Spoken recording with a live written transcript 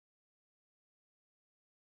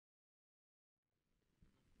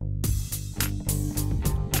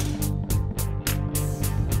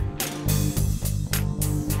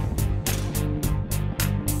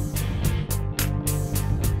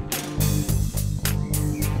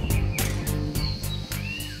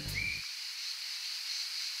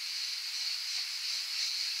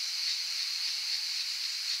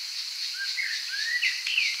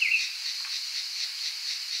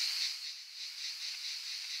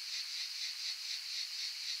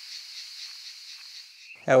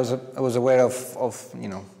I was aware of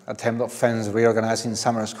attempt of FENS reorganizing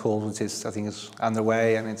summer school, which is, I think, is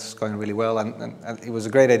underway and it's going really well. And it was a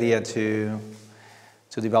great idea to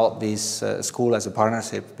develop this school as a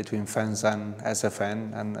partnership between FENS and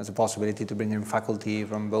SFN, and as a possibility to bring in faculty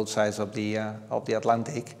from both sides of the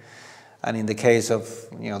Atlantic. And in the case of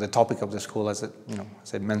the topic of the school, as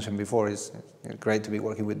I mentioned before, is great to be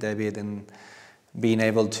working with David and being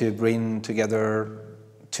able to bring together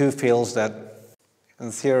two fields that,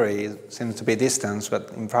 in theory, seem to be distant,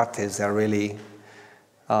 but in practice they're really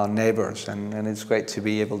neighbors, and it's great to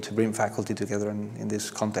be able to bring faculty together in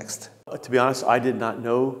this context. To be honest, I did not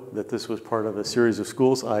know that this was part of a series of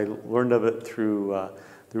schools. I learned of it through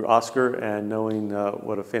Oscar, and knowing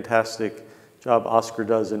what a fantastic job Oscar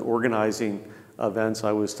does in organizing events,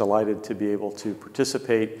 I was delighted to be able to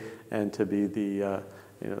participate and to be the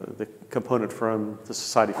component from the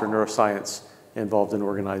Society for Neuroscience involved in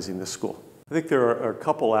organizing this school. I think there are a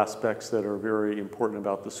couple aspects that are very important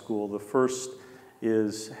about the school. The first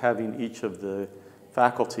is having each of the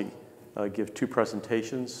faculty give two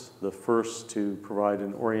presentations. The first to provide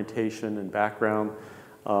an orientation and background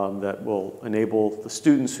that will enable the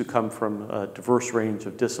students who come from a diverse range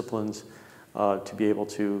of disciplines to be able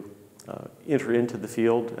to enter into the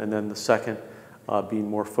field, and then the second being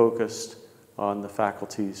more focused on the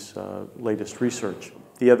faculty's latest research.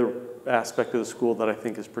 The other aspect of the school that I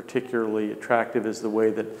think is particularly attractive is the way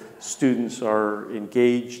that students are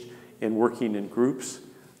engaged in working in groups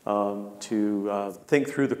to think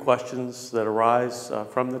through the questions that arise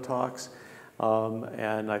from the talks.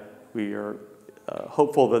 We are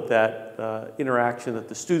hopeful that that interaction that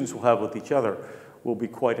the students will have with each other will be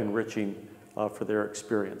quite enriching for their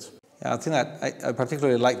experience. Yeah, I think that I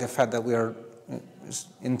particularly like the fact that we are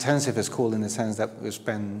intensive at school in the sense that we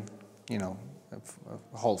spend,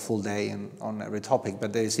 a whole full day on every topic,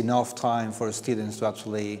 but there is enough time for students to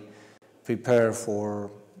actually prepare for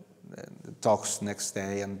the talks next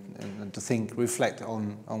day and to think, reflect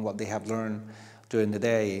on what they have learned during the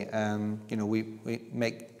day. We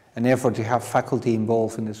make an effort to have faculty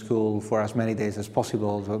involved in the school for as many days as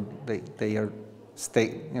possible, so they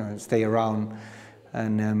stay around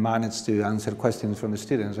and manage to answer questions from the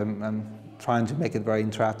students and trying to make it very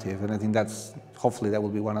interactive. And I think hopefully that will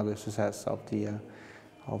be one of the success of the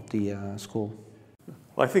school.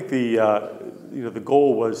 Well, I think the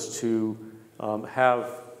goal was to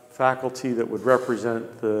have faculty that would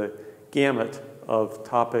represent the gamut of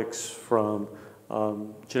topics from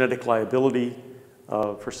genetic liability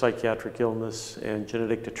for psychiatric illness and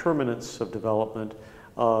genetic determinants of development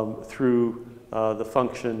through the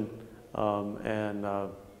function and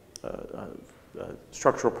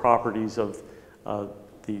structural properties of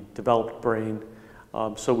the developed brain.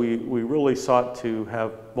 So we really sought to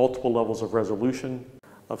have multiple levels of resolution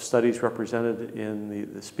of studies represented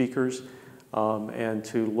in the speakers, and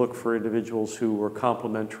to look for individuals who were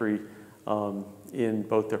complementary in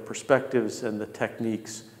both their perspectives and the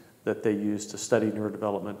techniques that they use to study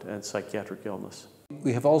neurodevelopment and psychiatric illness.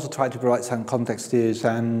 We have also tried to provide some context to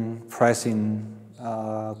some pressing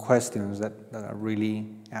questions that are really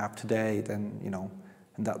up to date, and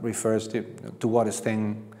and that refers to what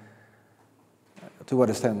extent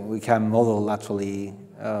we can model actually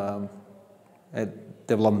a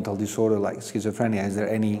developmental disorder like schizophrenia. Is there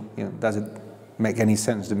any, does it make any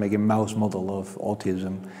sense to make a mouse model of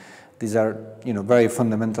autism? These are, very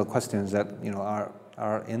fundamental questions that,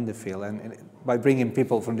 are in the field. And by bringing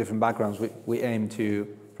people from different backgrounds, we aim to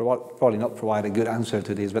probably not provide a good answer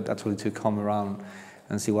to this, but actually to come around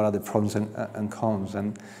and see what are the pros and cons.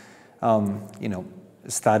 And,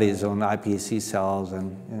 studies on iPSC cells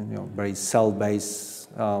and, very cell-based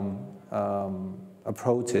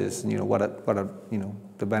approaches, what are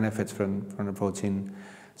the benefits from approaching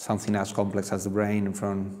something as complex as the brain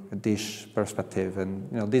from a dish perspective,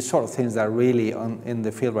 and these sort of things that are really in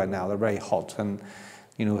the field right now. They're very hot, and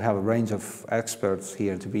we have a range of experts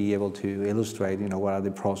here to be able to illustrate what are the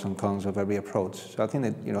pros and cons of every approach. So I think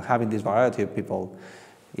that having this variety of people,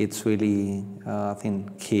 it's really I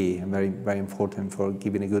think key and very, very important for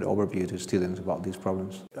giving a good overview to students about these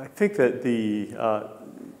problems. I think that the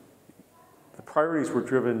priorities were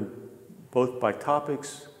driven both by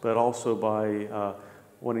topics, but also by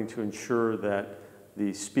wanting to ensure that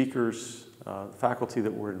the speakers, faculty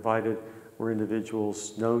that were invited, were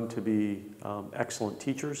individuals known to be excellent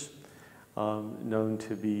teachers, known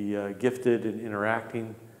to be gifted in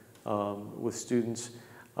interacting with students,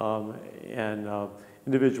 and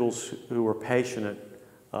individuals who were passionate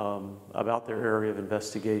about their area of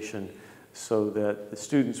investigation, so that the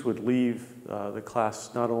students would leave the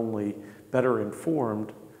class not only better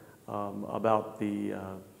informed about the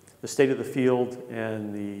the state of the field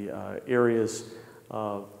and the areas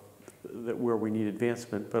where we need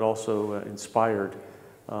advancement, but also inspired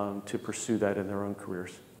to pursue that in their own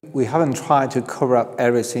careers. We haven't tried to cover up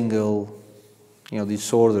every single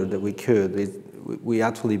disorder that we could. We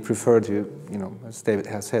actually prefer to, as David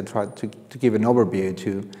has said, try to give an overview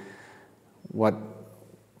to what,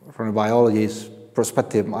 from a biologist's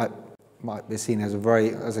perspective, might be seen as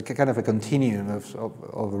a kind of a continuum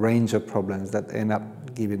of a range of problems that end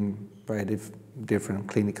up giving very different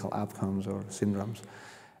clinical outcomes or syndromes.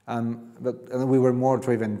 But we were more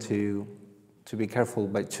driven to be careful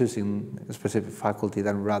by choosing a specific faculty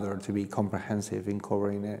than rather to be comprehensive in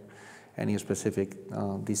covering any specific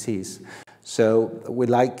disease. So we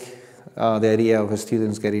like the idea of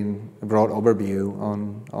students getting a broad overview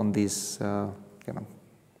on this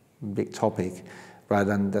big topic,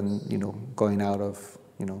 rather than going out of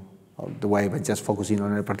the way by just focusing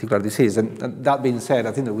on a particular disease. And that being said,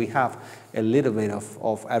 I think that we have a little bit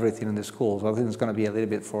of everything in the school. So I think it's going to be a little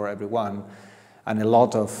bit for everyone, and a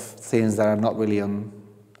lot of things that are not really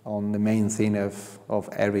on the main theme of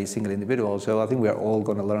every single individual. So I think we are all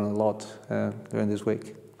going to learn a lot during this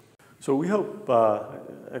week. So we hope a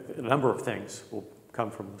number of things will come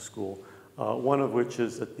from the school. One of which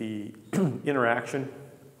is that the interaction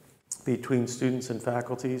between students and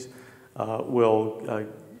faculties will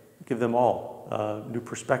give them all new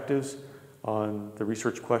perspectives on the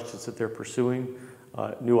research questions that they're pursuing,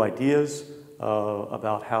 new ideas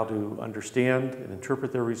about how to understand and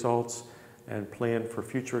interpret their results and plan for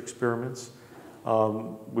future experiments.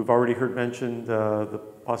 We've already heard mentioned the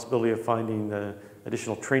possibility of finding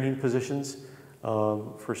additional training positions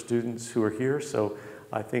for students who are here. So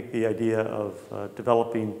I think the idea of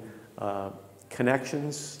developing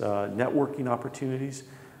connections, networking opportunities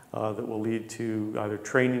that will lead to either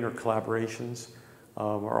training or collaborations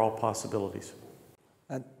are all possibilities.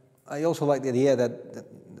 And I also like the idea that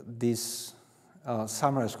these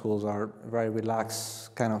summer schools are a very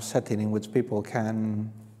relaxed kind of setting in which people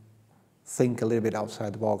can think a little bit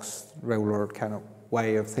outside the box, regular kind of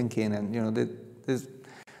way of thinking, and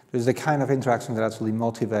there's the kind of interaction that actually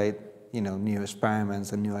motivate new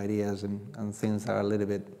experiments and new ideas and things that are a little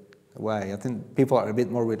bit away. I think people are a bit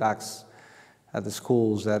more relaxed at the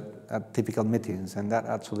schools at typical meetings, and that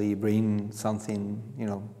actually brings something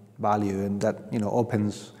value, and that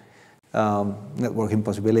opens networking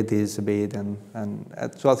possibilities a bit, and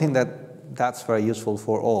so I think that's very useful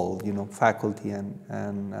for all, faculty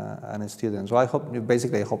and students. So I hope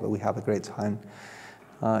that we have a great time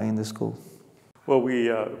in the school. Well, we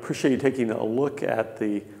appreciate you taking a look at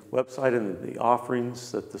the website and the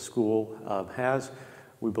offerings that the school has.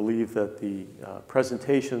 We believe that the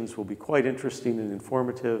presentations will be quite interesting and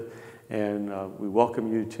informative, and we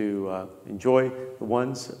welcome you to enjoy the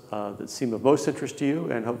ones that seem of most interest to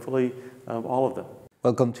you, and hopefully all of them.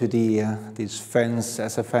 Welcome to this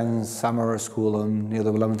FENS Summer School on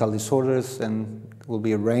Neurodevelopmental Disorders, and will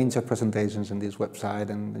be a range of presentations on this website,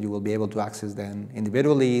 and you will be able to access them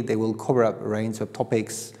individually. They will cover up a range of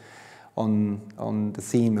topics on the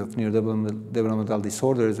theme of neurodevelopmental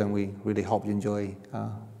disorders, and we really hope you enjoy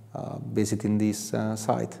visiting this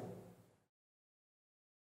site.